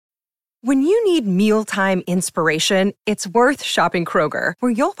When you need mealtime inspiration, it's worth shopping Kroger,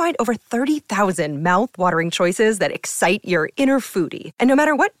 where you'll find over 30,000 mouth-watering choices that excite your inner foodie. And no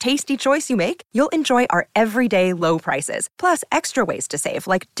matter what tasty choice you make, you'll enjoy our everyday low prices, plus extra ways to save,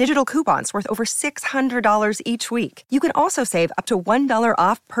 like digital coupons worth over $600 each week. You can also save up to $1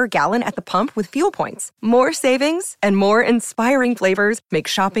 off per gallon at the pump with fuel points. More savings and more inspiring flavors make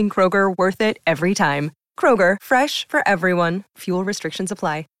shopping Kroger worth it every time. Kroger, fresh for everyone. Fuel restrictions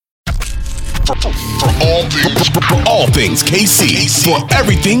apply. For all things KC, for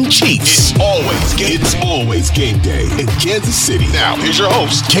everything Chiefs. It's always game day in Kansas City. Now, here's your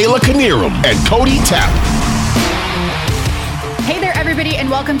host, Kayla Knierim and Cody Tapp. Hey there, everybody, and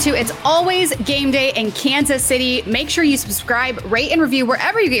welcome to It's Always Game Day in Kansas City. Make sure you subscribe, rate, and review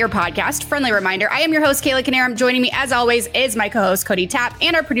wherever you get your podcast. Friendly reminder, I am your host, Kayla Knierim. Joining me, as always, is my co-host, Cody Tapp,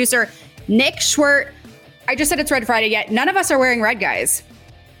 and our producer, Nick Schwert. I just said it's Red Friday, yet none of us are wearing red, guys.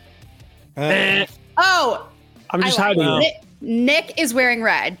 I'm just hiding. Nick is wearing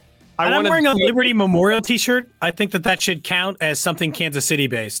red. I'm wearing a Liberty Memorial t-shirt. I think that should count as something Kansas City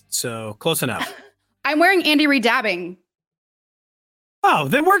based. So close enough. I'm wearing Andy Reid dabbing. Oh,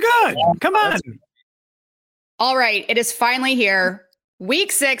 then we're good. Come on. All right. It is finally here.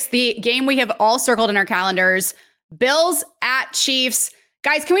 Week 6, the game we have all circled in our calendars. Bills at Chiefs.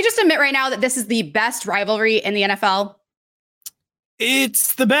 Guys, can we just admit right now that this is the best rivalry in the NFL?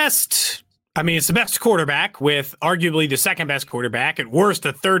 It's the best. I mean, it's the best quarterback with arguably the second best quarterback, at worst,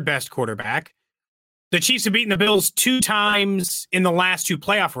 the third best quarterback. The Chiefs have beaten the Bills 2 times in the last 2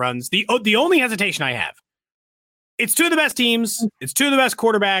 playoff runs. The only hesitation I have, it's 2 of the best teams. It's 2 of the best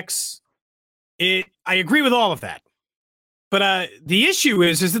quarterbacks. I agree with all of that. But the issue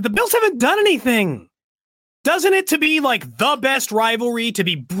is that the Bills haven't done anything. Doesn't it to be like the best rivalry, to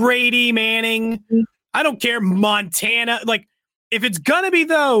be Brady, Manning? I don't care, Montana. Like, if it's going to be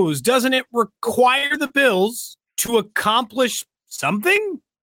those, doesn't it require the Bills to accomplish something?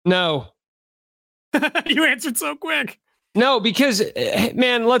 No. You answered so quick. No, because,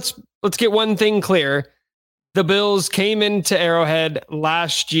 man, let's get one thing clear. The Bills came into Arrowhead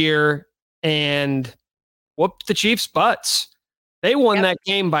last year and whooped the Chiefs' butts. They won that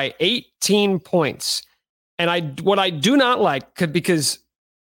game by 18 points. And what I do not like, because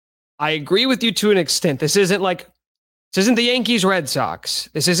I agree with you to an extent. This isn't the Yankees Red Sox.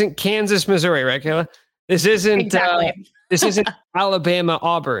 This isn't Kansas, Missouri, right, Kayla? This isn't this isn't Alabama,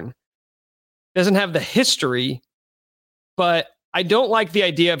 Auburn. Doesn't have the history, but I don't like the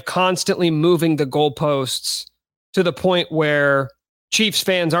idea of constantly moving the goalposts to the point where Chiefs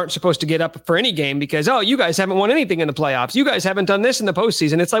fans aren't supposed to get up for any game because, you guys haven't won anything in the playoffs. You guys haven't done this in the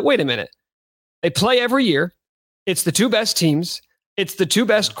postseason. It's like, wait a minute. They play every year. It's the 2 best teams. It's the 2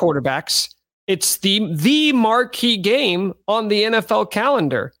 best quarterbacks. It's the marquee game on the NFL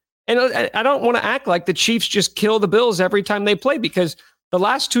calendar. And I don't want to act like the Chiefs just kill the Bills every time they play, because the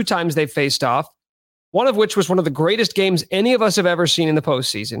last 2 times they faced off, one of which was one of the greatest games any of us have ever seen in the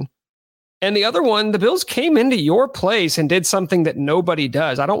postseason. And the other one, the Bills came into your place and did something that nobody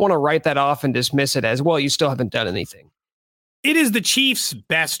does. I don't want to write that off and dismiss it as, well, you still haven't done anything. It is the Chiefs'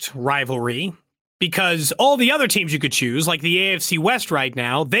 best rivalry, because all the other teams you could choose, like the AFC West right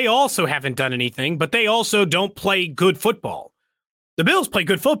now, they also haven't done anything, but they also don't play good football. The Bills play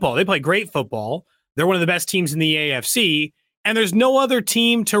good football. They play great football. They're one of the best teams in the AFC, and there's no other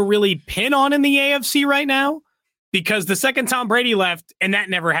team to really pin on in the AFC right now, because the second Tom Brady left, and that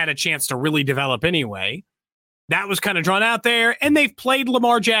never had a chance to really develop anyway, that was kind of drawn out there, and they've played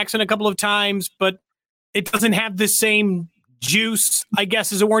Lamar Jackson a couple of times, but it doesn't have the same juice, I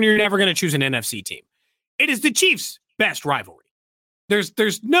guess, as a warning. You're never going to choose an NFC team. It is the Chiefs' best rivalry.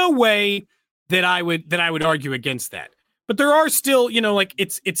 There's no way that I would argue against that. But there are still,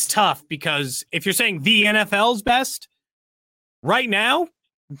 it's tough, because if you're saying the NFL's best right now,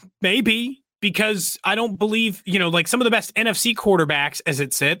 maybe, because I don't believe, some of the best NFC quarterbacks as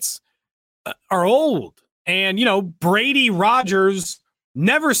it sits are old. And, Brady, Rodgers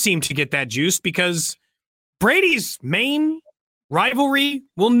never seem to get that juice, because Brady's main rivalry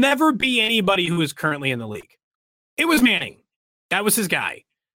will never be anybody who is currently in the league. It was Manning. That was his guy.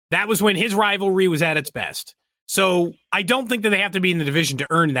 That was when his rivalry was at its best. So I don't think that they have to be in the division to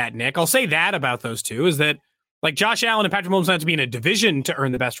earn that, Nick. I'll say that about those two, is that, like, Josh Allen and Patrick Mahomes don't have to be in a division to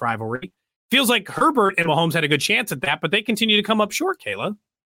earn the best rivalry. Feels like Herbert and Mahomes had a good chance at that, but they continue to come up short, Kayla.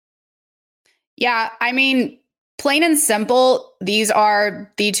 Yeah, I mean, plain and simple, these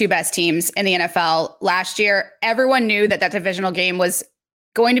are the 2 best teams in the NFL. Last year, everyone knew that divisional game was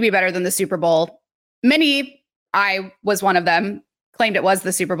going to be better than the Super Bowl. Many, I was one of them, claimed it was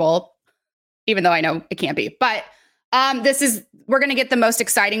the Super Bowl, even though I know it can't be. But We're going to get the most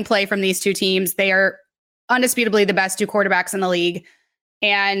exciting play from these two teams. They are undisputably the best two quarterbacks in the league.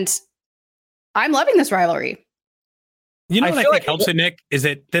 And I'm loving this rivalry. You know what I think helps it, Nick, is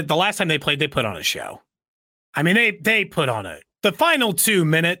that the last time they played, they put on a show. I mean, they put on the final 2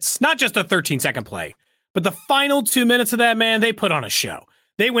 minutes, not just a 13-second play, but the final 2 minutes of that, man, they put on a show.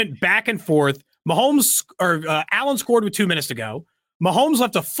 They went back and forth. Allen scored with 2 minutes to go. Mahomes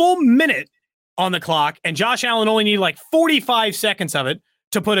left a full minute on the clock, and Josh Allen only needed like 45 seconds of it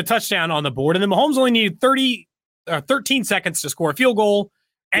to put a touchdown on the board. And then Mahomes only needed 13 seconds to score a field goal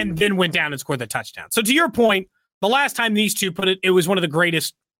and then went down and scored the touchdown. So to your point, the last time these two put it was one of the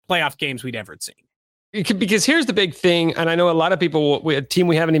greatest playoff games we'd ever seen. Because here's the big thing, and I know a lot of people, a team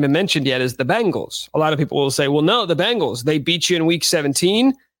we haven't even mentioned yet is the Bengals. A lot of people will say, well, no, the Bengals, they beat you in week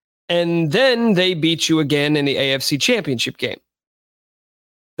 17, and then they beat you again in the AFC Championship game.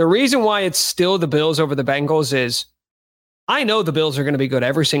 The reason why it's still the Bills over the Bengals is I know the Bills are going to be good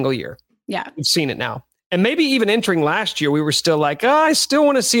every single year. Yeah. We've seen it now. And maybe even entering last year, we were still like, I still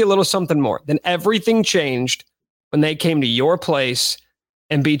want to see a little something more. Then everything changed when they came to your place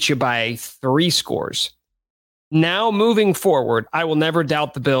and beat you by 3 scores. Now, moving forward, I will never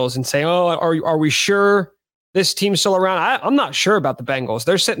doubt the Bills and say, oh, are we sure this team's still around? I'm not sure about the Bengals.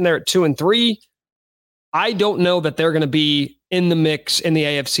 They're sitting there at 2-3. I don't know that they're going to be in the mix in the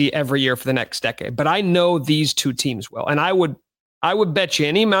AFC every year for the next decade, but I know these two teams will. And I would bet you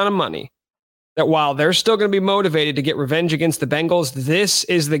any amount of money that while they're still going to be motivated to get revenge against the Bengals, this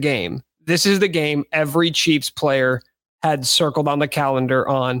is the game. This is the game every Chiefs player had circled on the calendar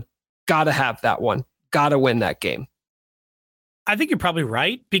on, gotta have that one, gotta win that game. I think you're probably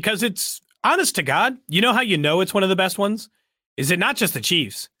right, because it's honest to God. You know how you know it's one of the best ones? Is it not just the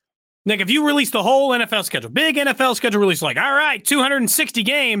Chiefs? Nick, if you release the whole NFL schedule, big NFL schedule release, like, all right, 260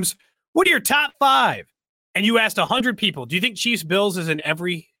 games, what are your top 5? And you asked 100 people, do you think Chiefs Bills is in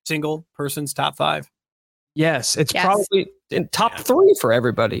every single person's top 5? Yes, it's probably in top 3 for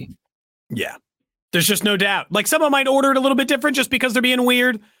everybody. Yeah. There's just no doubt. Like, someone might order it a little bit different just because they're being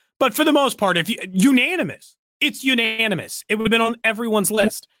weird. But for the most part, unanimous. It's unanimous. It would have been on everyone's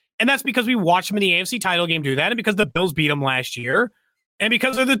list. And that's because we watched them in the AFC title game do that, and because the Bills beat them last year, and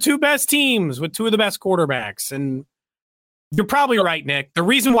because they're the two best teams with two of the best quarterbacks. And you're probably right, Nick. The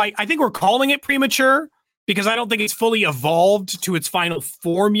reason why I think we're calling it premature, because I don't think it's fully evolved to its final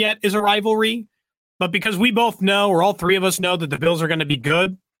form yet, is a rivalry. But because we both know, or all three of us know, that the Bills are going to be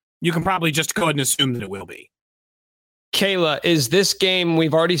good, you can probably just go ahead and assume that it will be. Kayla, is this game,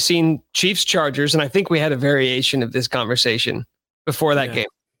 we've already seen Chiefs Chargers, and I think we had a variation of this conversation before that game.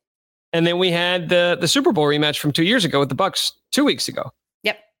 And then we had the Super Bowl rematch from 2 years ago with the Bucs 2 weeks ago.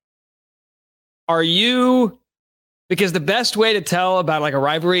 Yep. Are you, because the best way to tell about like a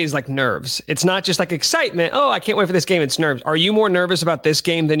rivalry is like nerves. It's not just like excitement. Oh, I can't wait for this game. It's nerves. Are you more nervous about this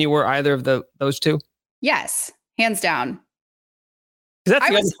game than you were either of those two? Yes, hands down. Because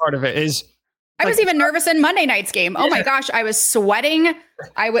that's the other part of it is. I was even nervous in Monday night's game. Oh my gosh, I was sweating.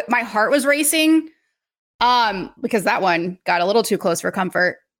 My heart was racing because that one got a little too close for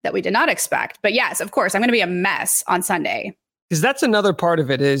comfort that we did not expect. But yes, of course, I'm going to be a mess on Sunday. Because that's another part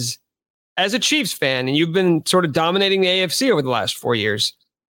of it is, as a Chiefs fan, and you've been sort of dominating the AFC over the last 4 years,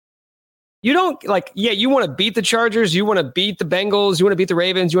 you don't you want to beat the Chargers, you want to beat the Bengals, you want to beat the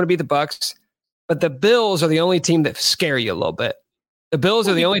Ravens, you want to beat the Bucs, but the Bills are the only team that scare you a little bit. The Bills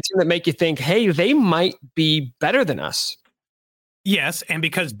are the only team that make you think, hey, they might be better than us. Yes, and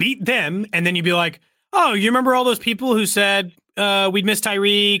because beat them, and then you'd be like, oh, you remember all those people who said we'd miss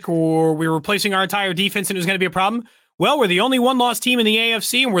Tyreek, or we were replacing our entire defense and it was going to be a problem? Well, we're the only one-loss team in the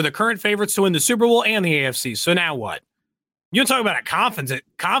AFC, and we're the current favorites to win the Super Bowl and the AFC. So now what? You talk about a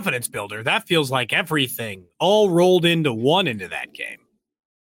confidence builder. That feels like everything all rolled into one into that game.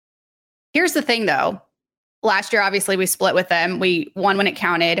 Here's the thing, though. Last year, obviously, we split with them. We won when it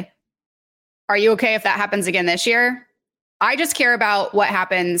counted. Are you okay if that happens again this year? I just care about what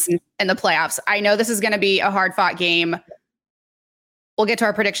happens in the playoffs. I know this is going to be a hard-fought game. We'll get to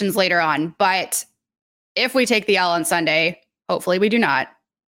our predictions later on. But if we take the L on Sunday, hopefully we do not,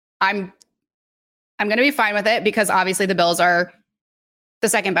 I'm going to be fine with it, because obviously the Bills are the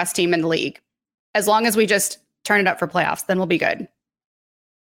second best team in the league. As long as we just turn it up for playoffs, then we'll be good.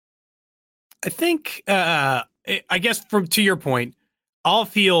 I think, I guess to your point, I'll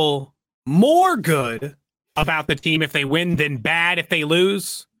feel more good about the team if they win than bad if they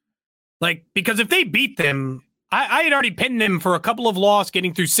lose. Like, because if they beat them, I had already pinned them for a couple of losses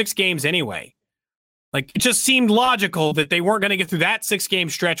getting through 6 games anyway. Like, it just seemed logical that they weren't going to get through that 6-game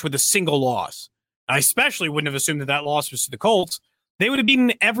stretch with a single loss. I especially wouldn't have assumed that loss was to the Colts. they would have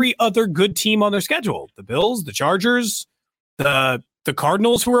beaten every other good team on their schedule. The Bills, the Chargers, the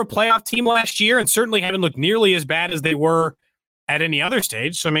Cardinals, who were a playoff team last year and certainly haven't looked nearly as bad as they were at any other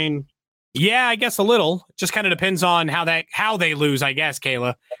stage. So, I mean, yeah, I guess a little. It just kind of depends on how they lose, I guess,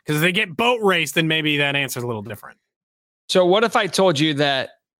 Kayla. Because if they get boat raced, then maybe that answer's a little different. So what if I told you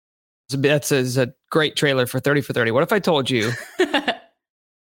that that's a great trailer for 30 for 30? What if I told you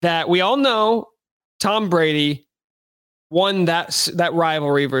that we all know Tom Brady won that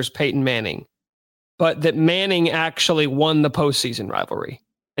rivalry versus Peyton Manning, but that Manning actually won the postseason rivalry?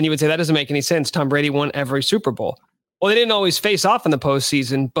 And you would say that doesn't make any sense. Tom Brady won every Super Bowl. Well, they didn't always face off in the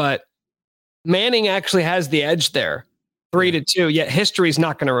postseason, but Manning actually has the edge there, 3-2. Yet history's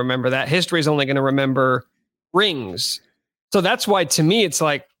not going to remember that. History's only going to remember rings. So that's why, to me, it's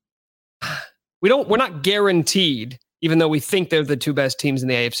like we're not guaranteed, even though we think they're the two best teams in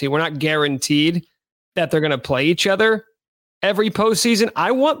the AFC, we're not guaranteed that they're going to play each other every postseason.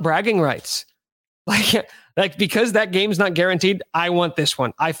 I want bragging rights. Like because that game's not guaranteed, I want this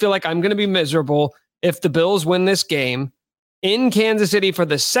one. I feel like I'm going to be miserable if the Bills win this game in Kansas City for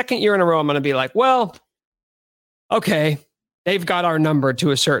the second year in a row. I'm going to be like, well, okay, they've got our number to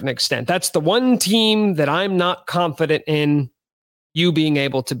a certain extent. That's the one team that I'm not confident in you being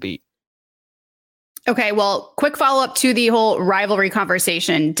able to beat. Okay, well, quick follow-up to the whole rivalry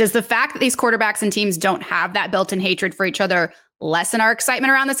conversation. Does the fact that these quarterbacks and teams don't have that built-in hatred for each other lessen our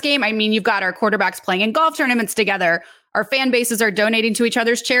excitement around this game? I mean, you've got our quarterbacks playing in golf tournaments together. Our fan bases are donating to each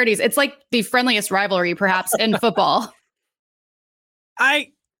other's charities. It's like the friendliest rivalry, perhaps, in football.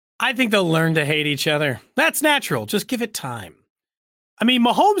 I think they'll learn to hate each other. That's natural. Just give it time. I mean,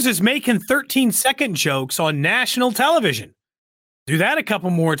 Mahomes is making 13-second jokes on national television. Do that a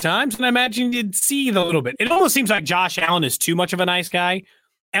couple more times, and I imagine you'd see a little bit. It almost seems like Josh Allen is too much of a nice guy,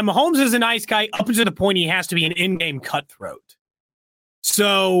 and Mahomes is a nice guy up to the point he has to be an in-game cutthroat.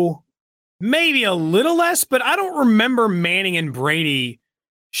 So maybe a little less, but I don't remember Manning and Brady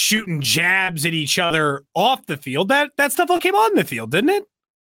shooting jabs at each other off the field. That stuff all came on the field, didn't it?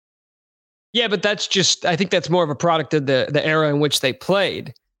 Yeah, but I think that's more of a product of the era in which they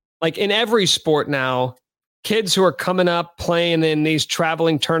played. Like in every sport now, kids who are coming up playing in these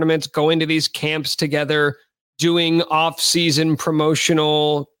traveling tournaments, going to these camps together, doing off-season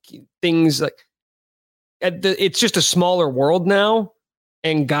promotional things. Like it's just a smaller world now.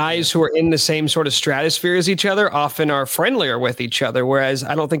 And guys who are in the same sort of stratosphere as each other often are friendlier with each other, whereas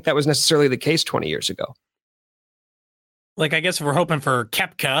I don't think that was necessarily the case 20 years ago. Like, I guess if we're hoping for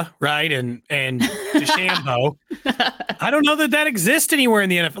Koepka, right, and DeChambeau, I don't know that exists anywhere in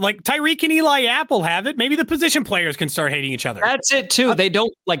the NFL. Like, Tyreek and Eli Apple have it. Maybe the position players can start hating ean other. That's it, too. They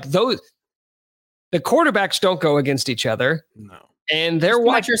don't, like, those. The quarterbacks don't go against each other. No. And they're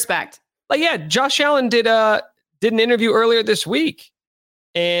much respect. Like, yeah, Josh Allen did an interview earlier this week.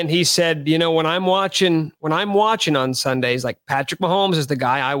 And he said, you know, when I'm watching on Sundays, like Patrick Mahomes is the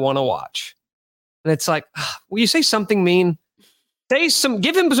guy I want to watch. And it's like, will you say something mean?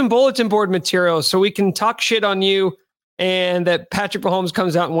 Give him some bulletin board material so we can talk shit on you and that Patrick Mahomes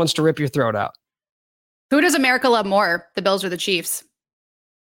comes out and wants to rip your throat out. Who does America love more, the Bills or the Chiefs?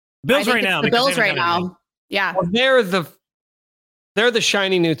 Bills right now. The Bills right now. Yeah. Well, they're the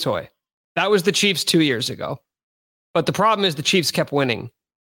shiny new toy. That was the Chiefs 2 years ago. But the problem is the Chiefs kept winning.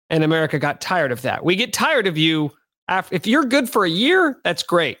 And America got tired of that. We get tired of you. If you're good for a year, that's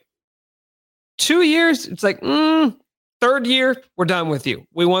great. 2 years, it's like, third year, we're done with you.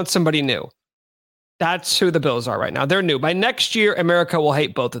 We want somebody new. That's who the Bills are right now. They're new. By next year, America will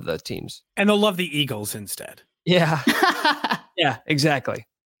hate both of the teams. And they'll love the Eagles instead. Yeah. Yeah, exactly.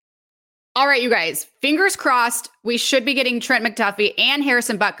 All right, you guys, fingers crossed. We should be getting Trent McDuffie and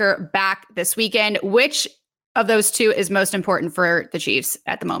Harrison Butker back this weekend. Which of those two is most important for the Chiefs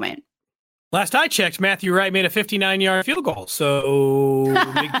at the moment? Last I checked, Matthew Wright made a 59-yard field goal. So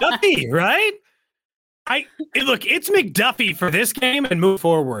McDuffie, right? Look, it's McDuffie for this game and move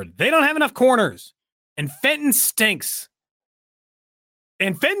forward. They don't have enough corners. And Fenton stinks.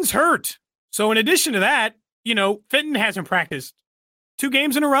 And Fenton's hurt. So in addition to that, Fenton hasn't practiced 2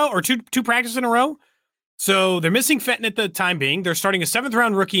 games in a row or two practices in a row. So they're missing Fenton at the time being. They're starting a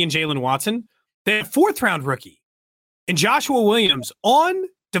 7th-round rookie in Jalen Watson. They have a 4th-round rookie in Joshua Williams on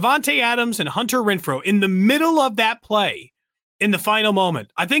Devontae Adams and Hunter Renfrow in the middle of that play in the final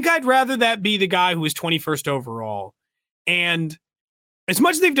moment. I think I'd rather that be the guy who is 21st overall. And as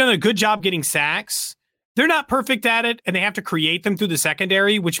much as they've done a good job getting sacks, they're not perfect at it, and they have to create them through the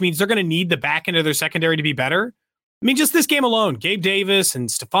secondary, which means they're going to need the back end of their secondary to be better. I mean, just this game alone, Gabe Davis and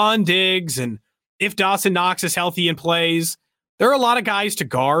Stephon Diggs, and if Dawson Knox is healthy and plays, there are a lot of guys to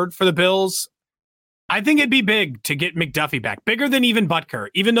guard for the Bills. I think it'd be big to get McDuffie back, bigger than even Butker,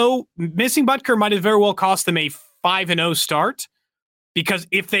 even though missing Butker might have very well cost them a 5-0 start, because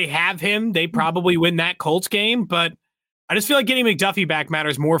if they have him, they probably win that Colts game. But I just feel like getting McDuffie back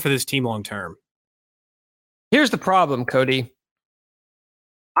matters more for this team long term. Here's the problem, Cody.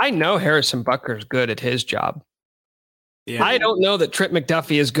 I know Harrison Butker's good at his job. Yeah. I don't know that Trent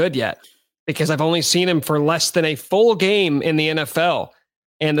McDuffie is good yet because I've only seen him for less than a full game in the NFL.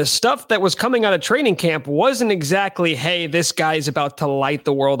 And the stuff that was coming out of training camp wasn't exactly, hey, this guy's about to light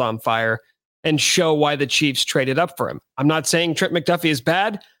the world on fire and show why the Chiefs traded up for him. I'm not saying Trent McDuffie is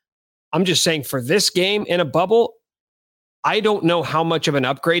bad. I'm just saying for this game in a bubble, I don't know how much of an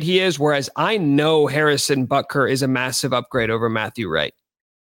upgrade he is, whereas I know Harrison Butker is a massive upgrade over Matthew Wright.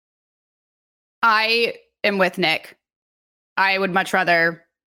 I am with Nick. I would much rather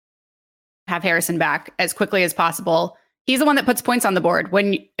have Harrison back as quickly as possible. He's the one that puts points on the board.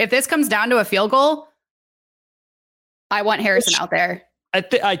 If this comes down to a field goal, I want Harrison out there.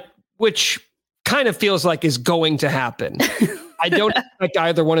 Which kind of feels like is going to happen. I don't expect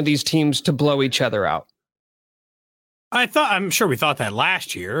either one of these teams to blow each other out. I'm sure we thought that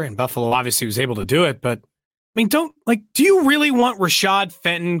last year, and Buffalo obviously was able to do it, but I mean, do you really want Rashad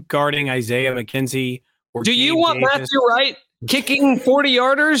Fenton guarding Isaiah McKenzie? Do you want Matthew Wright kicking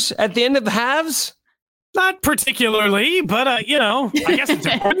 40-yarders at the end of the halves? Not particularly, but, I guess it's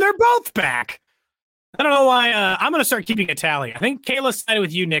important they're both back. I don't know why. I'm going to start keeping a tally. I think Kayla sided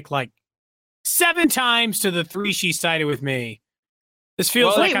with you, Nick, like 7 times to the 3 she sided with me. This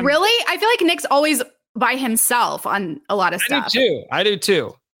feels like really? I feel like Nick's always by himself on a lot of stuff. I do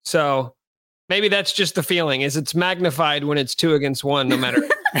too. So maybe that's just the feeling, is it's magnified when it's 2 against 1, no matter.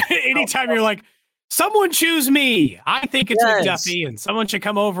 Anytime you're like, someone choose me. I think it's McDuffie, and someone should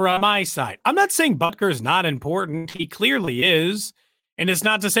come over on my side. I'm not saying Butker's not important. He clearly is. And it's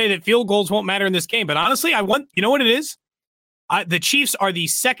not to say that field goals won't matter in this game. But honestly, you know what it is? The Chiefs are the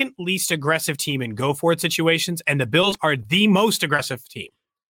second least aggressive team in go-for-it situations, and the Bills are the most aggressive team.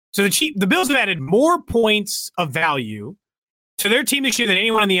 So the Bills have added more points of value to their team this year than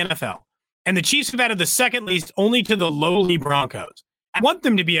anyone in the NFL. And the Chiefs have added the second least only to the lowly Broncos. I want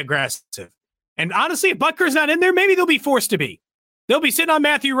them to be aggressive. And honestly, if Butker's not in there, maybe they'll be forced to be. They'll be sitting on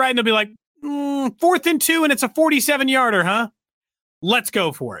Matthew Wright and they'll be like, 4th and 2 and it's a 47-yarder, huh? Let's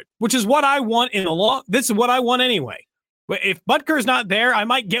go for it. Which is what I want this is what I want anyway. If Butker's not there, I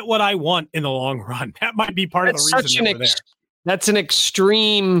might get what I want in the long run. That might be part of the reason that we're there. That's an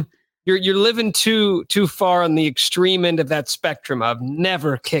extreme. You're living too far on the extreme end of that spectrum of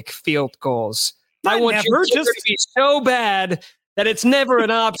never kick field goals. I want your kicker to be so bad that it's never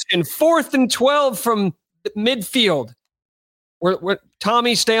an option. 4th and 12 from midfield. We're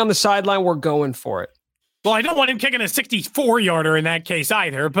Tommy, stay on the sideline. We're going for it. Well, I don't want him kicking a 64-yarder in that case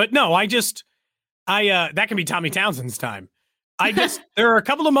either. But no, that can be Tommy Townsend's time. There are a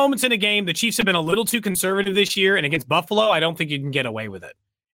couple of moments in a game the Chiefs have been a little too conservative this year, and against Buffalo, I don't think you can get away with it.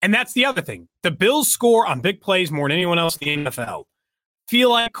 And that's the other thing. The Bills score on big plays more than anyone else in the NFL. Feel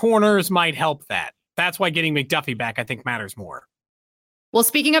like corners might help that. That's why getting McDuffie back, I think, matters more. Well,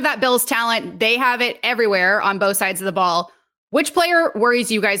 speaking of that Bills talent, they have it everywhere on both sides of the ball. Which player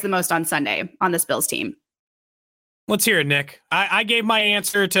worries you guys the most on Sunday on this Bills team? Let's hear it, Nick. I gave my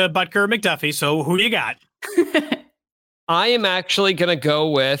answer to Butker McDuffie, so who do you got? I am actually going to go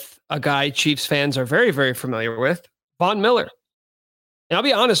with a guy Chiefs fans are very, very familiar with, Von Miller. And I'll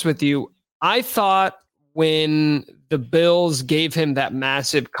be honest with you, I thought when the Bills gave him that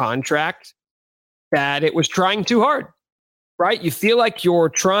massive contract that it was trying too hard, right? You feel like you're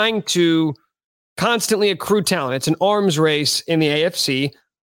trying to constantly accrue talent. It's an arms race in the AFC.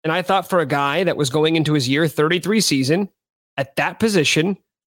 And I thought for a guy that was going into his year 33 season at that position,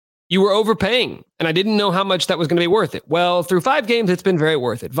 you were overpaying. And I didn't know how much that was going to be worth it. Well, through 5 games, it's been very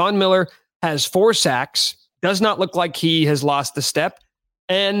worth it. Von Miller has 4 sacks, does not look like he has lost the step.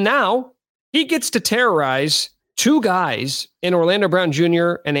 And now he gets to terrorize 2 guys in Orlando Brown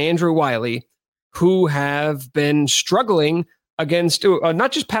Jr. and Andrew Wiley who have been struggling against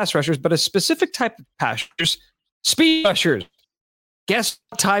not just pass rushers, but a specific type of pass rushers, speed rushers. Guess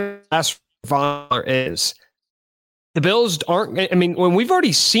what type of Von Miller is? The Bills aren't, when we've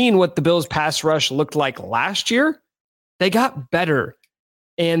already seen what the Bills pass rush looked like last year, they got better.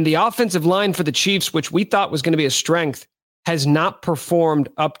 And the offensive line for the Chiefs, which we thought was going to be a strength, has not performed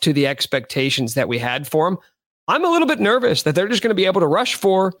up to the expectations that we had for them. I'm a little bit nervous that they're just going to be able to rush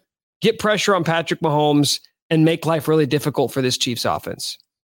for, get pressure on Patrick Mahomes, and make life really difficult for this Chiefs offense.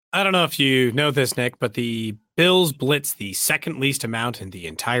 I don't know if you know this, Nick, but the Bills blitz the second least amount in the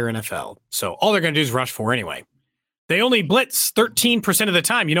entire NFL. So all they're going to do is rush for anyway. They only blitz 13% of the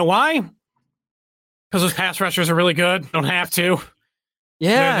time. You know why? Because those pass rushers are really good. Don't have to.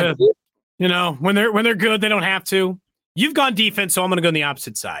 Yeah. When they're good, they don't have to. You've gone defense, so I'm going to go on the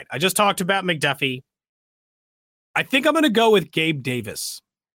opposite side. I just talked about McDuffie. I think I'm going to go with Gabe Davis.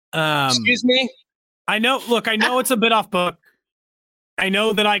 Excuse me? I know it's a bit off book. I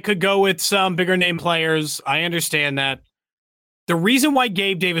know that I could go with some bigger name players. I understand that. The reason why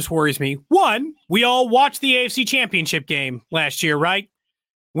Gabe Davis worries me, one, we all watched the AFC Championship game last year, right?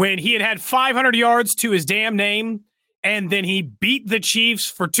 When he had 500 yards to his damn name, and then he beat the Chiefs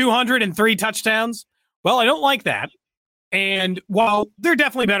for 203 touchdowns. Well, I don't like that. And while they're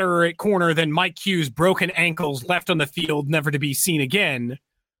definitely better at corner than Mike Hughes' broken ankles left on the field, never to be seen again,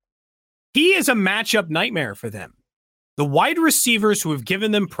 he is a matchup nightmare for them. The wide receivers who have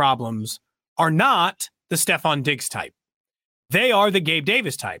given them problems are not the Stephon Diggs type. They are the Gabe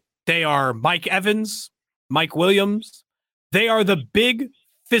Davis type. They are Mike Evans, Mike Williams. They are the big,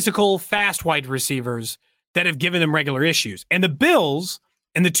 physical, fast wide receivers that have given them regular issues. And the Bills,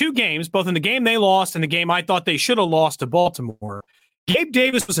 in the two games, both in the game they lost and the game I thought they should have lost to Baltimore, Gabe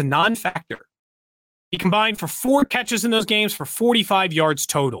Davis was a non-factor. He combined for 4 catches in those games for 45 yards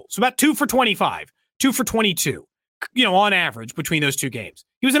total. So about 2 for 25, 2 for 22, on average between those two games.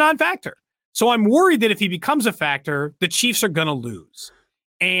 He was a non-factor. So I'm worried that if he becomes a factor, the Chiefs are going to lose.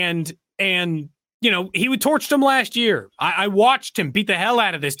 And he would torched them last year. I watched him beat the hell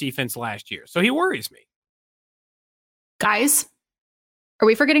out of this defense last year. So he worries me. Guys, are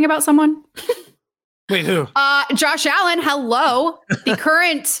we forgetting about someone? Wait, who? Josh Allen, hello. The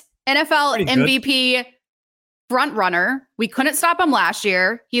current NFL MVP front runner. We couldn't stop him last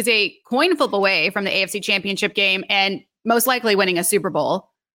year. He's a coin flip away from the AFC Championship game and most likely winning a Super Bowl.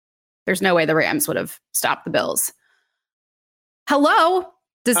 There's no way the Rams would have stopped the Bills. Hello.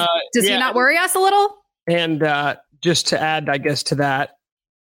 Does he not worry us a little? And just to add, I guess, to that,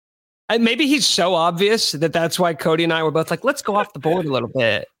 maybe he's so obvious that that's why Cody and I were both like, let's go off the board a little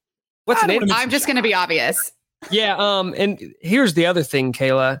bit. What's the name? I'm just going to be obvious. Yeah. And here's the other thing,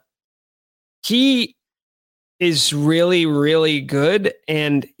 Kayla. He is really, really good,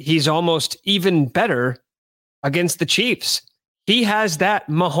 and he's almost even better against the Chiefs. He has that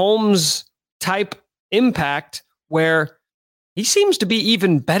Mahomes type impact where he seems to be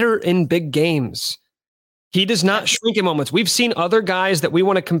even better in big games. He does not shrink in moments. We've seen other guys that we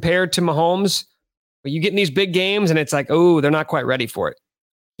want to compare to Mahomes, but you get in these big games and it's like, oh, they're not quite ready for it.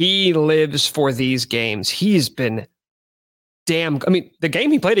 He lives for these games. He's been the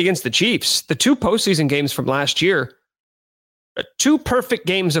game he played against the Chiefs, the 2 postseason games from last year, 2 perfect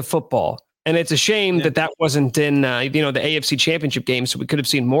games of football. And it's a shame that wasn't in, the AFC Championship game, so we could have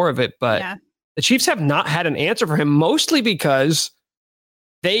seen more of it. But the Chiefs have not had an answer for him, mostly because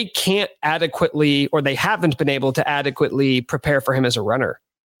they can't adequately, or they haven't been able to adequately prepare for him as a runner.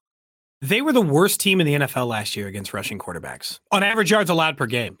 They were the worst team in the NFL last year against rushing quarterbacks on average yards allowed per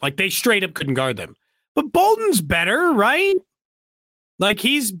game. Like, they straight up couldn't guard them. But Bolden's better, right? Like,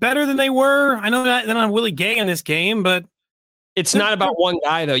 he's better than they were. I know that they're not Willie Gay in this game, but it's not about one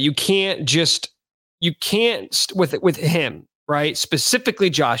guy, though. You can't with him, right? Specifically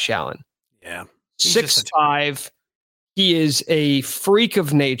Josh Allen. Yeah. 6'5". He is a freak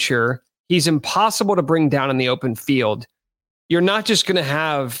of nature. He's impossible to bring down in the open field. You're not just going to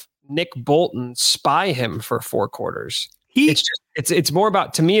have Nick Bolton spy him for 4 quarters. It's more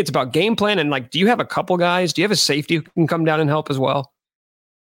about, to me, it's about game plan. And like, do you have a couple guys? Do you have a safety who can come down and help as well?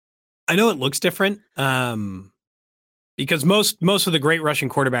 I know it looks different. Because most of the great rushing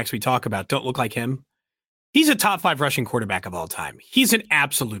quarterbacks we talk about don't look like him. He's a top 5 rushing quarterback of all time. He's an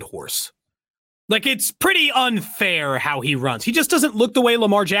absolute horse. Like, it's pretty unfair how he runs. He just doesn't look the way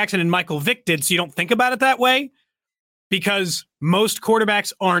Lamar Jackson and Michael Vick did, so you don't think about it that way. Because most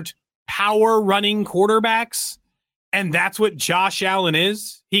quarterbacks aren't power running quarterbacks. And that's what Josh Allen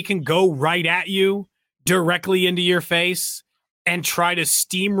is. He can go right at you, directly into your face, and try to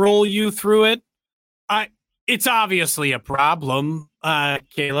steamroll you through it. It's obviously a problem,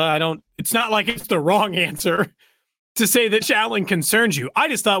 Kayla. It's not like it's the wrong answer to say that Allen concerns you. I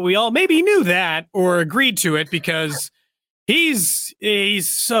just thought we all maybe knew that or agreed to it because he's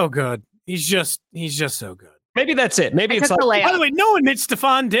so good. He's just so good. Maybe that's it. Maybe it's like, by the way, no one admits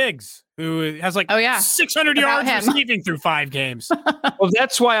Stephon Diggs, who has 600 yards receiving through 5 games. Well,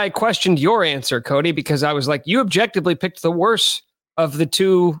 that's why I questioned your answer, Cody, because I was like, you objectively picked the worst of the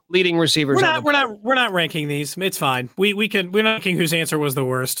 2 leading receivers. We're not ranking these. It's fine. We're not ranking whose answer was the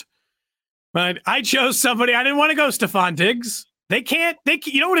worst. But I chose somebody. I didn't want to go Stephon Diggs. They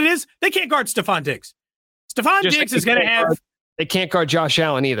you know what it is? They can't guard Stephon Diggs. Stephon Diggs is going to have. They can't guard Josh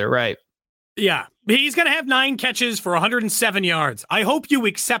Allen either, right? Yeah. He's going to have 9 catches for 107 yards. I hope you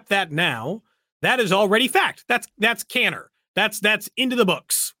accept that now. That is already fact. That's canner. That's into the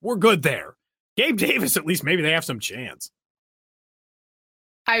books. We're good there. Gabe Davis, at least maybe they have some chance.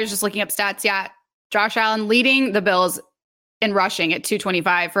 I was just looking up stats. Yeah. Josh Allen leading the Bills in rushing at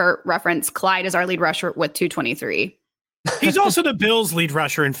 225. For reference, Clyde is our lead rusher with 223. He's also the Bills' lead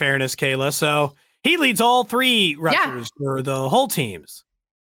rusher, in fairness, Kayla. So he leads all three rushers for the whole teams.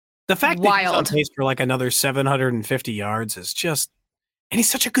 The fact that he's on pace for like another 750 yards is just, and he's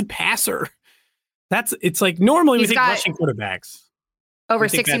such a good passer. It's like normally we think rushing quarterbacks. Over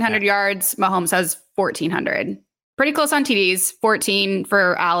 1,600 yards. Mahomes has 1,400. Pretty close on TDs. 14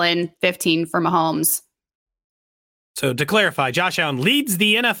 for Allen, 15 for Mahomes. So to clarify, Josh Allen leads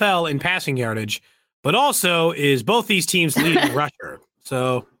the NFL in passing yardage, but also is both these teams' leading rusher.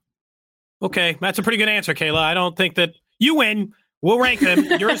 So, okay, that's a pretty good answer, Kayla. I don't think that you win. We'll rank them.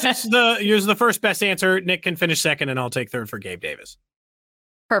 Yours is the first best answer. Nick can finish second, and I'll take third for Gabe Davis.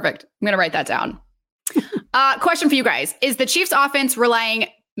 Perfect. I'm going to write that down. Question for you guys. Is the Chiefs offense relying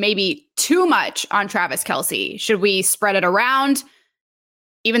maybe too much on Travis Kelce? Should we spread it around?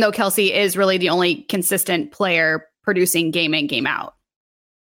 Even though Kelce is really the only consistent player producing game in, game out.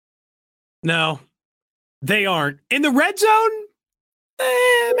 No, they aren't. In the red zone,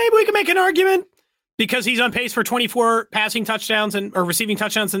 maybe we can make an argument because he's on pace for 24 passing touchdowns or receiving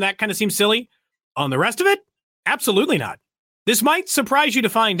touchdowns, and that kind of seems silly. On the rest of it, absolutely not. This might surprise you to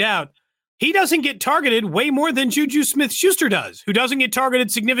find out. He doesn't get targeted way more than Juju Smith-Schuster does, who doesn't get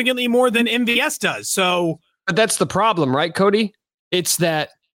targeted significantly more than MVS does. So, but that's the problem, right, Cody? It's that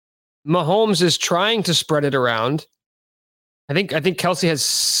Mahomes is trying to spread it around. I think Kelce has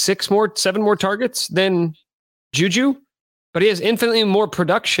 7 more targets than Juju, but he has infinitely more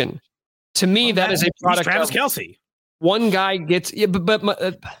production. To me, that is a product Travis of Kelce. One guy gets, but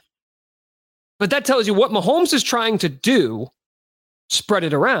that tells you what Mahomes is trying to do, spread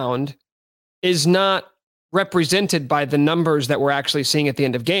it around, is not represented by the numbers that we're actually seeing at the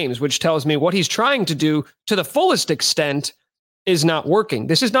end of games, which tells me what he's trying to do to the fullest extent is not working.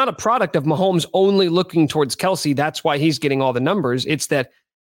 This is not a product of Mahomes only looking towards Kelce. That's why he's getting all the numbers. It's that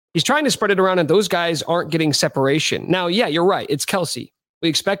he's trying to spread it around and those guys aren't getting separation. Now, yeah, you're right. It's Kelce. We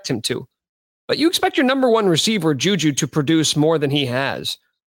expect him to. But you expect your number one receiver, Juju, to produce more than he has.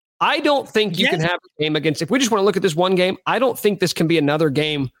 I don't think you can have a game against, if we just want to look at this one game, I don't think this can be another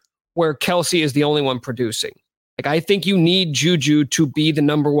game where Kelce is the only one producing. Like, I think you need Juju to be the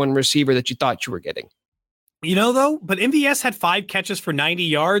number one receiver that you thought you were getting. You know, though, but MVS had 5 catches for 90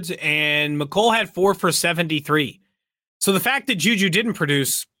 yards and McColl had 4 for 73. So the fact that Juju didn't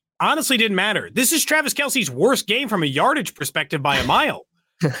produce honestly didn't matter. This is Travis Kelce's worst game from a yardage perspective by a mile.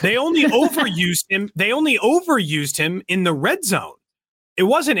 They only overused him in the red zone. It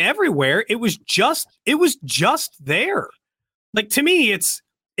wasn't everywhere. It was just there. Like, to me,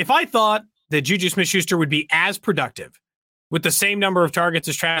 if I thought that Juju Smith-Schuster would be as productive with the same number of targets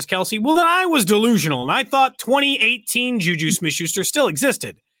as Travis Kelce, well, then I was delusional. And I thought 2018 Juju Smith-Schuster still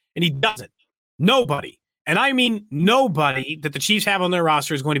existed, and he doesn't. Nobody, and I mean nobody that the Chiefs have on their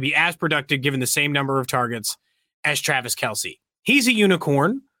roster is going to be as productive given the same number of targets as Travis Kelce. He's a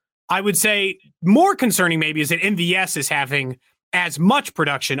unicorn. I would say more concerning maybe is that MVS is having as much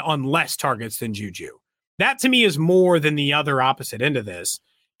production on less targets than Juju. That to me is more than the other opposite end of this.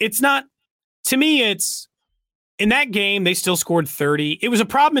 It's not, to me, it's, in that game, they still scored 30. It was a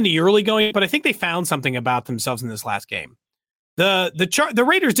problem in the early going, but I think they found something about themselves in this last game. The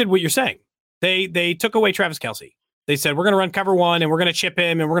Raiders did what you're saying. They took away Travis Kelce. They said, we're going to run cover one, and we're going to chip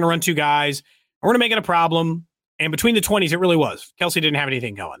him, and we're going to run 2 guys, and we're going to make it a problem. And between the 20s, it really was. Kelce didn't have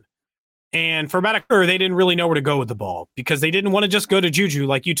anything going. And for about a quarter, they didn't really know where to go with the ball because they didn't want to just go to Juju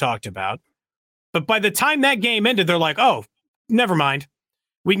like you talked about. But by the time that game ended, they're like, oh, never mind.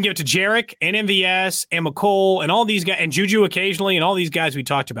 We can give it to Jarek and MVS and McColl and all these guys and Juju occasionally and all these guys we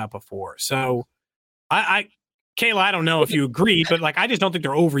talked about before. So Kayla, I don't know if you agree, but like, I just don't think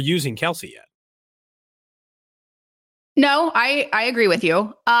they're overusing Kelce yet. No, I agree with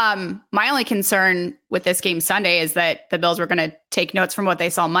you. My only concern with this game Sunday is that the Bills were going to take notes from what they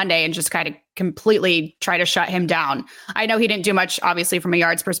saw Monday and just kind of completely try to shut him down. I know he didn't do much, obviously, from a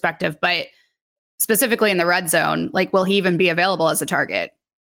yards perspective, but specifically in the red zone, like, will he even be available as a target?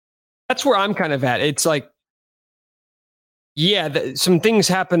 That's where I'm kind of at. It's like, yeah, some things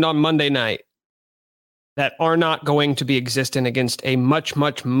happened on Monday night that are not going to be existent against a much,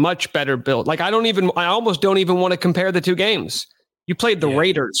 much, much better build. Like, I almost don't even want to compare the two games. You played the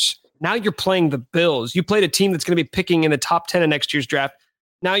Raiders. Now you're playing the Bills. You played a team that's going to be picking in the top 10 of next year's draft.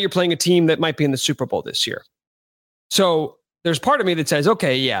 Now you're playing a team that might be in the Super Bowl this year. So there's part of me that says,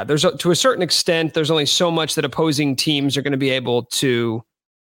 okay, yeah, to a certain extent, there's only so much that opposing teams are going to be able to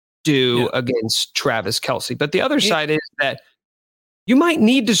do against Travis Kelce. But the other side is that you might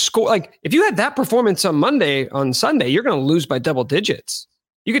need to score. Like if you had that performance on Sunday, you're going to lose by double digits.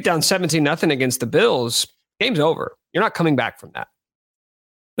 You get down 17-0 against the Bills, game's over. You're not coming back from that.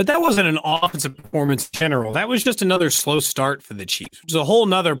 But that wasn't an offensive performance in general. That was just another slow start for the Chiefs, which is a whole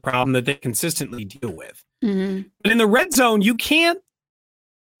nother problem that they consistently deal with. Mm-hmm. But in the red zone, you can't,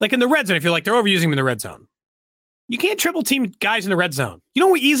 like in the red zone, if you're like, they're overusing him in the red zone, you can't triple team guys in the red zone. You know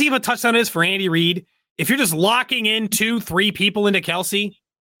how easy of a touchdown is for Andy Reid? If you're just locking in 2-3 people into Kelce,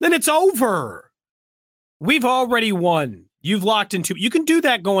 then it's over. We've already won. You've locked into, you can do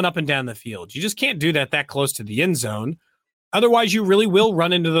that going up and down the field. You just can't do that close to the end zone. Otherwise, you really will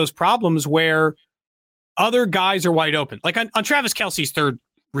run into those problems where other guys are wide open. Like on Travis Kelce's third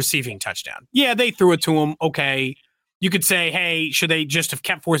receiving touchdown. Yeah, they threw it to him. Okay. You could say, hey, should they just have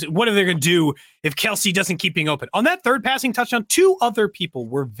kept forcing? What are they going to do if Kelce doesn't keep being open? On that third passing touchdown, 2 other people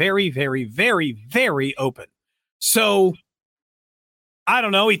were very, very, very, very open. So, I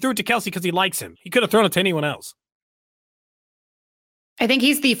don't know. He threw it to Kelce because he likes him. He could have thrown it to anyone else. I think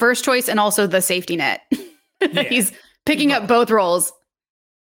he's the first choice and also the safety net. Yeah. He's picking up both roles.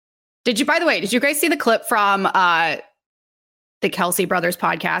 Did you guys see the clip from the Kelce Brothers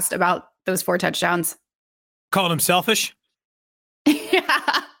podcast about those 4 touchdowns? Called him selfish?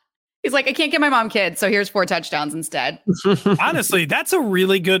 Yeah. He's like, I can't get my mom kids, so here's 4 touchdowns instead. Honestly, that's a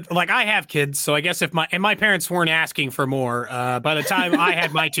really good, like I have kids, so I guess if my parents weren't asking for more, by the time I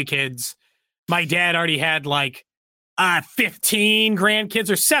had my 2 kids, my dad already had like 15 grandkids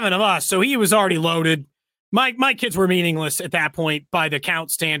or 7 of us, so he was already loaded. My kids were meaningless at that point by the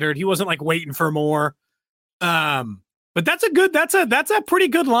count standard. He wasn't like waiting for more. But that's a pretty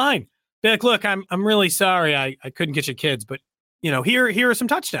good line. Be like, look, I'm really sorry I couldn't get your kids, but you know, here are some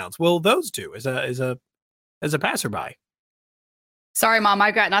touchdowns. Will those do as a passerby? Sorry, Mom,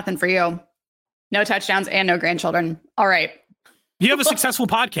 I've got nothing for you. No touchdowns and no grandchildren. All right. You have a successful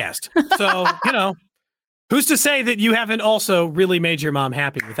podcast. So, you know, who's to say that you haven't also really made your mom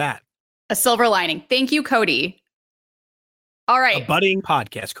happy with that? A silver lining. Thank you, Cody. All right. A budding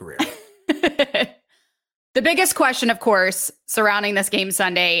podcast career. The biggest question, of course, surrounding this game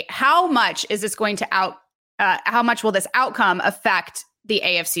Sunday, how much is this going to how much will this outcome affect the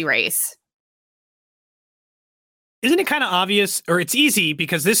AFC race? Isn't it kind of obvious, or it's easy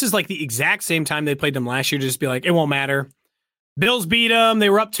because this is like the exact same time they played them last year to just be like, it won't matter. Bills beat them. They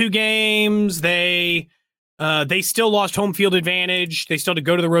were up 2 games. They still lost home field advantage. They still had to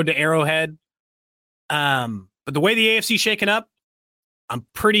go to the road to Arrowhead. But the way the AFC's shaken up, I'm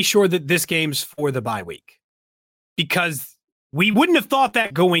pretty sure that this game's for the bye week. Because we wouldn't have thought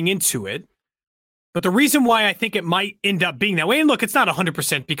that going into it. But the reason why I think it might end up being that way, and look, it's not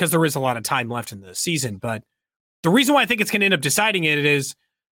 100% because there is a lot of time left in the season, but the reason why I think it's going to end up deciding it is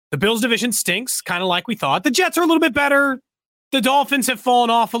the Bills division stinks, kind of like we thought. The Jets are a little bit better. The Dolphins have fallen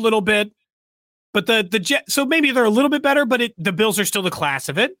off a little bit. But the Jets, so maybe they're a little bit better, but the Bills are still the class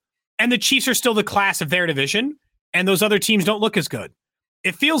of it. And the Chiefs are still the class of their division. And those other teams don't look as good.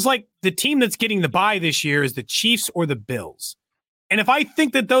 It feels like the team that's getting the bye this year is the Chiefs or the Bills. And if I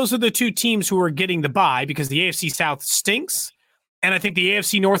think that those are the 2 teams who are getting the bye because the AFC South stinks, and I think the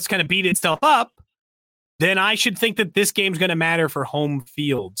AFC North's going to beat itself up, then I should think that this game's going to matter for home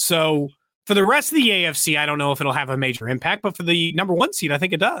field. So for the rest of the AFC, I don't know if it'll have a major impact, but for the number 1 seed, I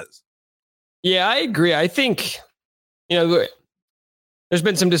think it does. Yeah, I agree. I think, there's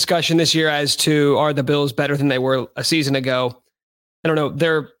been some discussion this year as to, are the Bills better than they were a season ago? I don't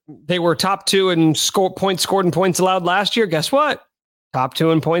know. They were top 2 in points scored and points allowed last year. Guess what? Top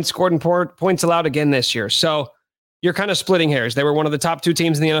 2 in points scored and points allowed again this year. So you're kind of splitting hairs. They were one of the top 2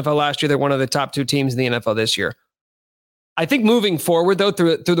 teams in the NFL last year. They're one of the top 2 teams in the NFL this year. I think moving forward, though,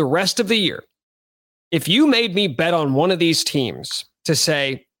 through the rest of the year, if you made me bet on one of these teams to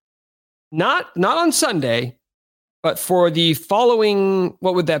say, not on Sunday, but for the following,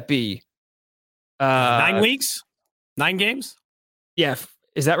 what would that be? 9 weeks? 9 games? Yeah.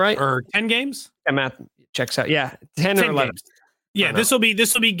 Is that right? Or 10 games? Yeah, math checks out. Yeah. 10 or 11. Games. Yeah, this will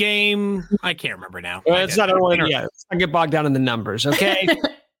be game. I can't remember now. Well, let's not get bogged down in the numbers, okay?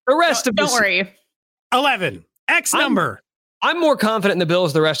 The rest of don't worry. 11. X number. I'm more confident in the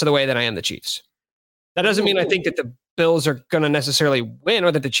Bills the rest of the way than I am the Chiefs. That doesn't mean I think that the Bills are going to necessarily win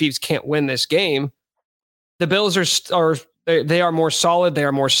or that the Chiefs can't win this game. The Bills they are more solid. They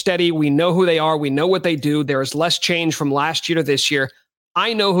are more steady. We know who they are. We know what they do. There is less change from last year to this year.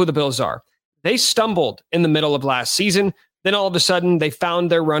 I know who the Bills are. They stumbled in the middle of last season. Then all of a sudden they found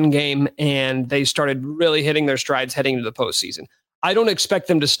their run game and they started really hitting their strides heading into the postseason. I don't expect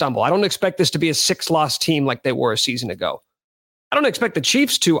them to stumble. I don't expect this to be a 6-loss team like they were a season ago. I don't expect the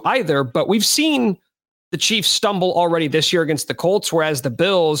Chiefs to either, but we've seen the Chiefs stumble already this year against the Colts, whereas the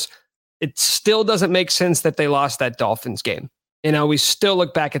Bills, it still doesn't make sense that they lost that Dolphins game. We still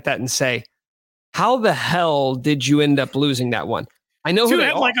look back at that and say, how the hell did you end up losing that one? I know Dude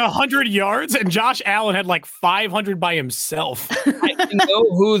had like 100 yards and Josh Allen had like 500 by himself. I know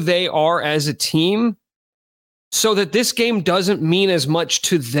who they are as a team, so that this game doesn't mean as much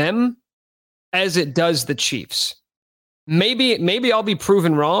to them as it does the Chiefs. Maybe I'll be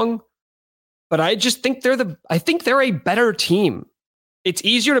proven wrong, but I just think they're a better team. It's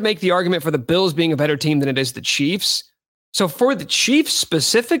easier to make the argument for the Bills being a better team than it is the Chiefs. So for the Chiefs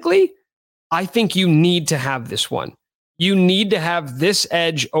specifically, I think you need to have this one. You need to have this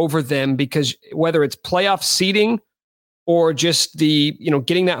edge over them, because whether it's playoff seeding or just the,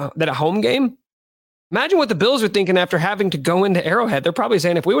 getting that home game, imagine what the Bills are thinking after having to go into Arrowhead. They're probably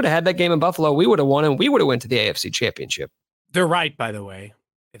saying, if we would have had that game in Buffalo, we would have won and we would have went to the AFC Championship. They're right, by the way.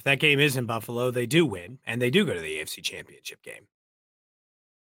 If that game is in Buffalo, they do win and they do go to the AFC Championship game.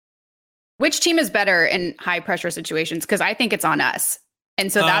 Which team is better in high pressure situations? Because I think it's on us.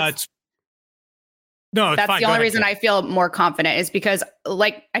 And so that's fine. The only reason I feel more confident is because,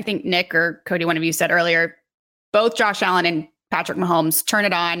 like I think Nick or Cody, one of you said earlier, both Josh Allen and Patrick Mahomes turn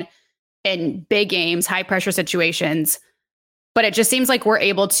it on in big games, high pressure situations. But it just seems like we're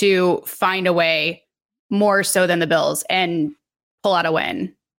able to find a way more so than the Bills and pull out a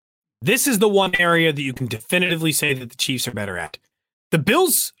win. This is the one area that you can definitively say that the Chiefs are better at. The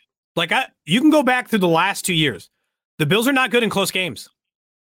Bills, you can go back through the last 2 years. The Bills are not good in close games.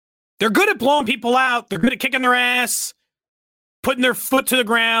 They're good at blowing people out. They're good at kicking their ass, putting their foot to the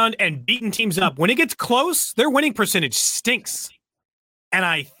ground, and beating teams up. When it gets close, their winning percentage stinks. And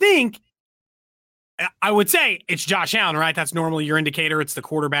I would say it's Josh Allen, right? That's normally your indicator. It's the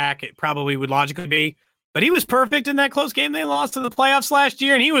quarterback. It probably would logically be. But he was perfect in that close game they lost in the playoffs last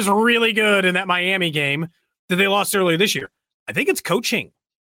year, and he was really good in that Miami game that they lost earlier this year. I think it's coaching.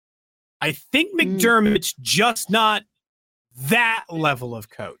 I think McDermott's just not that level of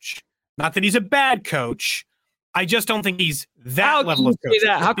coach. Not that he's a bad coach. I just don't think he's that level of coach.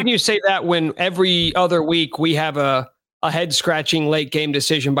 How can you say that when every other week we have a head-scratching late game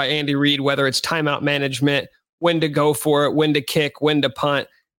decision by Andy Reid, whether it's timeout management, when to go for it, when to kick, when to punt?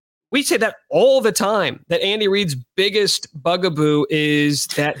 We say that all the time, that Andy Reid's biggest bugaboo is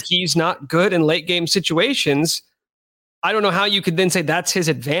that he's not good in late game situations. I don't know how you could then say that's his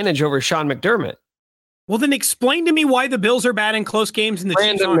advantage over Sean McDermott. Well, then explain to me why the Bills are bad in close games and the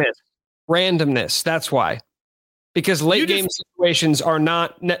Chiefs aren't. Randomness. That's why. Because late game situations are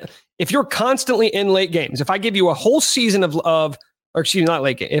not. If you're constantly in late games, if I give you a whole season not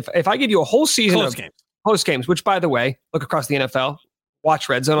late game. If I give you a whole season of close games, which by the way, look across the NFL, watch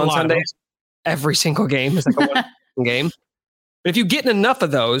Red Zone on Sundays. Every single game is like a one game. But if you get enough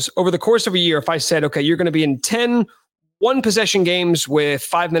of those over the course of a year, if I said, okay, you're going to be in 10 one-possession games with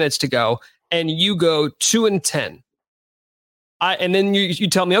 5 minutes to go, and you go 2-10, and then you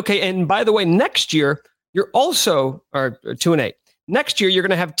tell me, okay, and by the way, next year, you're also, or 2-8. Next year, you're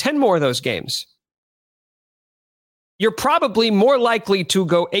going to have 10 more of those games. You're probably more likely to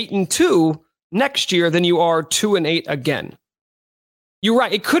go 8-2 next year than you are 2-8 again. You're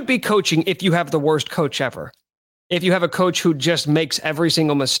right. It could be coaching if you have the worst coach ever. If you have a coach who just makes every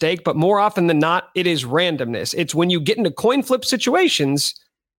single mistake, but more often than not, it is randomness. It's when you get into coin flip situations,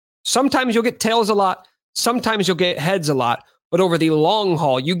 sometimes you'll get tails a lot, sometimes you'll get heads a lot, but over the long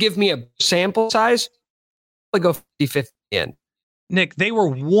haul, you give me a sample size, I'll go 50-50 in. Nick, they were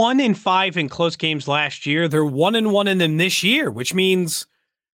 1-5 in close games last year. They're 1-1 in them this year, which means,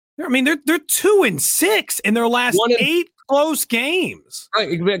 they're 2-6 in their last 8 close games.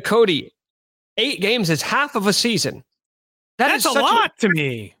 Right, Cody, 8 games is half of a season. That's a lot to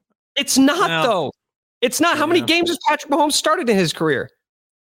me. It's not, though. It's not. How many games has Patrick Mahomes started in his career?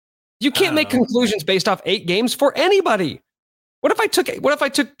 You can't make conclusions based off 8 games for anybody. What if I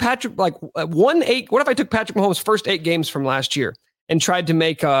took Patrick Mahomes' first 8 games from last year and tried to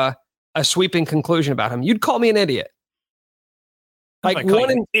make a sweeping conclusion about him? You'd call me an idiot.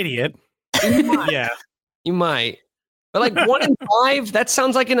 Idiot. Yeah, you might. But 1-5, that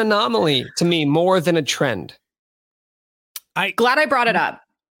sounds like an anomaly to me more than a trend. Glad I brought it up.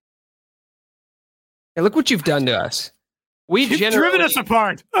 Hey, look what you've done to us. You've driven us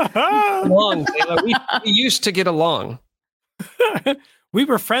apart. We used to get along. We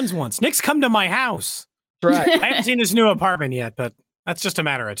were friends once. Nick's come to my house. That's right. I haven't seen his new apartment yet, but that's just a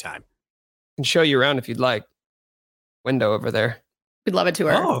matter of time. I can show you around if you'd like. Window over there. We'd love a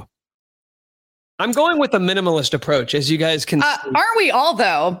tour. Oh. I'm going with a minimalist approach, as you guys can see. Aren't we all,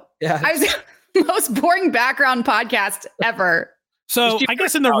 though? Yeah. I was the most boring background podcast ever. So I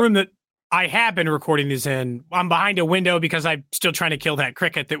guess in the room that I have been recording these in, I'm behind a window because I'm still trying to kill that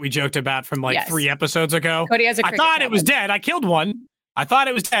cricket that we joked about from 3 episodes ago. Cody has a I cricket thought it was dead. I killed one. I thought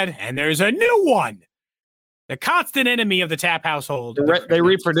it was dead, and there's a new one. The constant enemy of the Tap household. They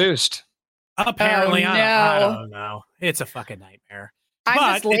reproduced. Apparently, no. I don't know. It's a fucking nightmare. I'm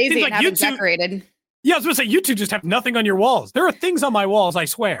But just lazy it seems and haven't decorated. Yeah, I was going to say, you two just have nothing on your walls. There are things on my walls, I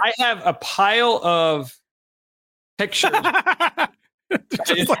swear. I have a pile of pictures. I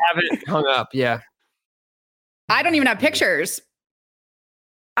just haven't hung up. Yeah. I don't even have pictures.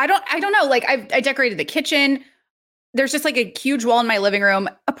 I don't know. Like I decorated the kitchen. There's just like a huge wall in my living room.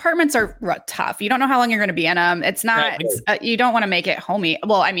 Apartments are tough. You don't know how long you're going to be in them. It's not, you don't want to make it homey.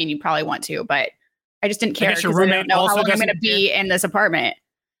 Well, I mean, you probably want to, but I just didn't care because I don't know how long I'm going to be in this apartment.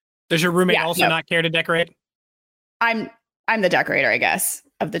 Does your roommate not care to decorate? I'm the decorator, I guess,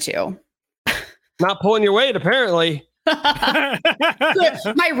 of the two. Not pulling your weight, apparently. My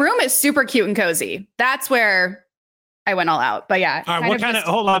room is super cute and cozy. That's where I went all out. But yeah. All right,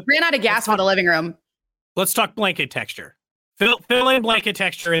 hold on. Ran out of gas for the living room. Let's talk blanket texture. Fill in blanket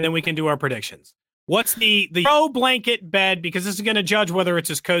texture, and then we can do our predictions. What's the throw blanket bed? Because this is going to judge whether it's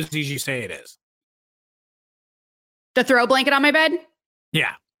as cozy as you say it is. The throw blanket on my bed?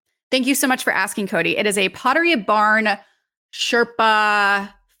 Yeah. Thank you so much for asking, Cody. It is a Pottery Barn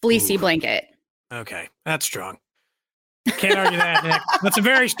Sherpa fleecy blanket. Okay, that's strong. Can't argue that, Nick. That's a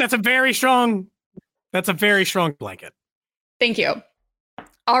very strong blanket. Thank you.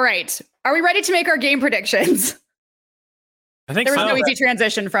 All right. Are we ready to make our game predictions? I think there was no easy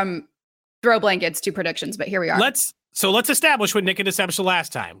transition from throw blankets to predictions, but here we are. Let's establish what Nick had established the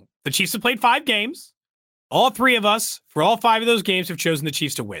last time. The Chiefs have played 5 games. All 3 of us, for all 5 of those games, have chosen the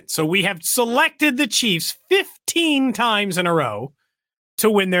Chiefs to win. So we have selected the Chiefs 15 times in a row to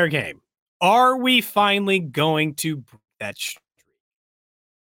win their game. Are we finally going to break that streak?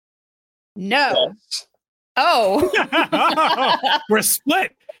 No. Oh. We're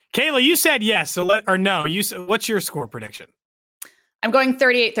split. Kayla, you said yes. What's your score prediction? I'm going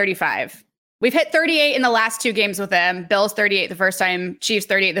 38-35. We've hit 38 in the last 2 games with them. Bills 38 the first time, Chiefs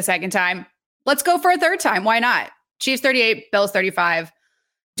 38 the second time. Let's go for a third time. Why not? Chiefs 38, Bills 35.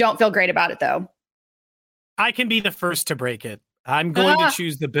 Don't feel great about it, though. I can be the first to break it. I'm going to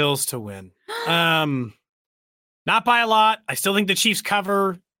choose the Bills to win. Not by a lot. I still think the Chiefs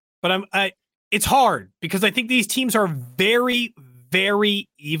cover, but it's hard because I think these teams are very, very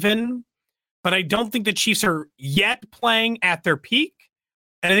even, but I don't think the Chiefs are yet playing at their peak.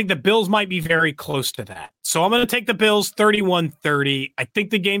 And I think the Bills might be very close to that. So I'm going to take the Bills 31-30. I think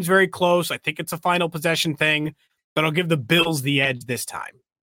the game's very close. I think it's a final possession thing, but I'll give the Bills the edge this time.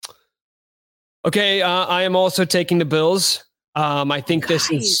 Okay, I am also taking the Bills. I think this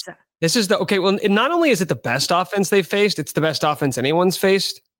is the okay. Well, not only is it the best offense they've faced, it's the best offense anyone's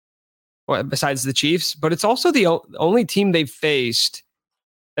faced, besides the Chiefs. But it's also the only team they've faced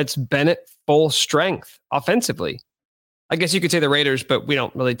that's been at full strength offensively. I guess you could say the Raiders, but we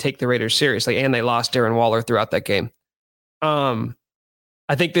don't really take the Raiders seriously, and they lost Darren Waller throughout that game. I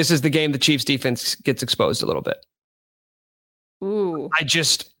think this is the game the Chiefs defense gets exposed a little bit. Ooh.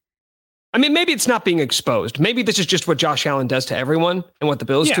 I mean, maybe it's not being exposed. Maybe this is just what Josh Allen does to everyone and what the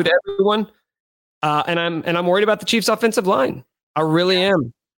Bills do to everyone. And I'm worried about the Chiefs' offensive line. I really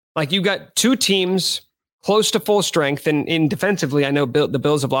am. Like, you got 2 teams close to full strength, and in defensively, I know the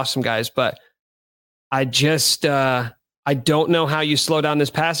Bills have lost some guys, but I just I don't know how you slow down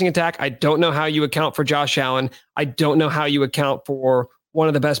this passing attack. I don't know how you account for Josh Allen. I don't know how you account for one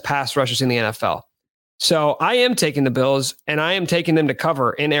of the best pass rushers in the NFL. So I am taking the Bills, and I am taking them to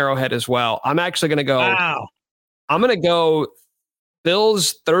cover in Arrowhead as well. I'm actually going to go. Wow. I'm going to go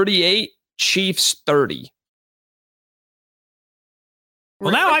Bills 38, Chiefs 30.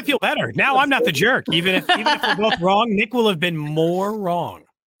 Well, now I feel better. Now I'm not the jerk. Even if we're both wrong, Nick will have been more wrong.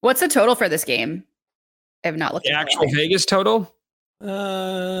 What's the total for this game? I have not looked The at actual Vegas total?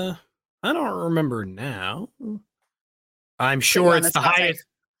 I don't remember now. I'm sure it's the highest.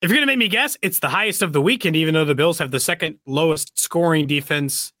 If you're going to make me guess, it's the highest of the weekend, even though the Bills have the second lowest scoring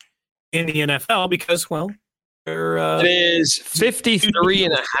defense in the NFL because, well, they're... it is 53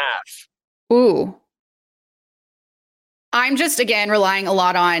 and a half. Ooh. I'm just, again, relying a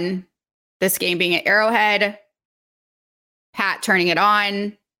lot on this game being at Arrowhead, Pat turning it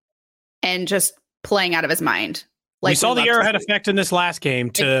on, and just playing out of his mind. Like we saw the Arrowhead effect in this last game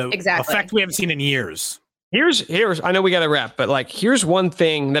to effect we haven't seen in years. Here's I know we got to wrap, but here's one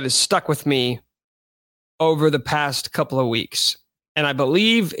thing that has stuck with me over the past couple of weeks. And I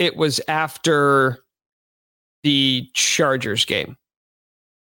believe it was after the Chargers game.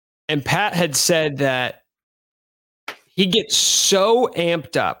 And Pat had said that he gets so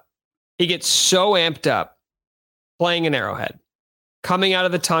amped up. He gets so amped up playing in Arrowhead. Coming out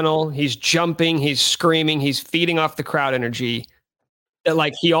of the tunnel, he's jumping, he's screaming, he's feeding off the crowd energy. That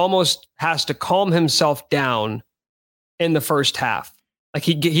like he almost has to calm himself down in the first half. Like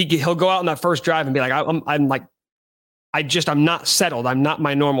he'll go out on that first drive and be like, I'm not settled. I'm not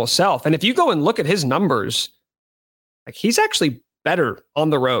my normal self. And if you go and look at his numbers, like he's actually better on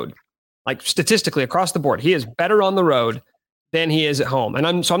the road. Like statistically across the board, he is better on the road than he is at home. And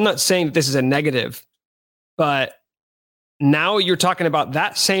I'm not saying that this is a negative, but now you're talking about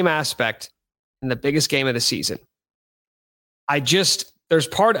that same aspect in the biggest game of the season. I'm not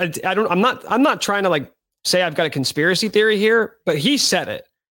trying to like say I've got a conspiracy theory here, but he said it.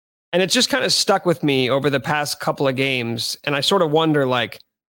 And it just kind of stuck with me over the past couple of games. And I sort of wonder, like,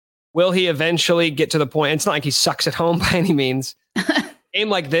 will he eventually get to the point? It's not like he sucks at home by any means. Game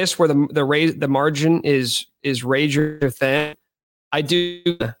like this, where the margin is razor thin, I do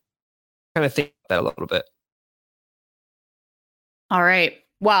kind of think that a little bit. All right.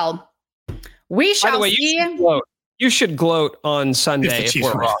 Well, we shall see. You should gloat on Sunday if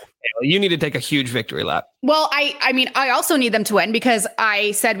we're wrong. You need to take a huge victory lap. Well, I mean, I also need them to win because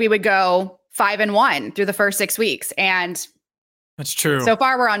I said we would go 5-1 through the first 6 weeks. And that's true. So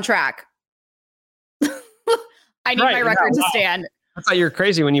far, we're on track. I need my record to stand. I thought you were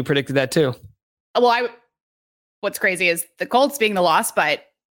crazy when you predicted that too. Well, what's crazy is the Colts being the loss, but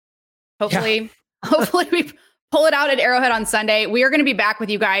hopefully we pull it out at Arrowhead on Sunday. We are going to be back with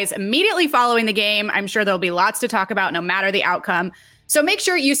you guys immediately following the game. I'm sure there'll be lots to talk about no matter the outcome. So make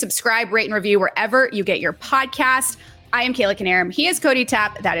sure you subscribe, rate, and review wherever you get your podcast. I am Kayla Canarum. He is Cody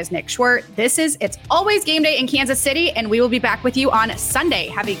Tapp. That is Nick Schwerdt. This is It's Always Game Day in Kansas City, and we will be back with you on Sunday.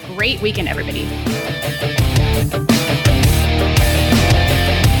 Have a great weekend, everybody.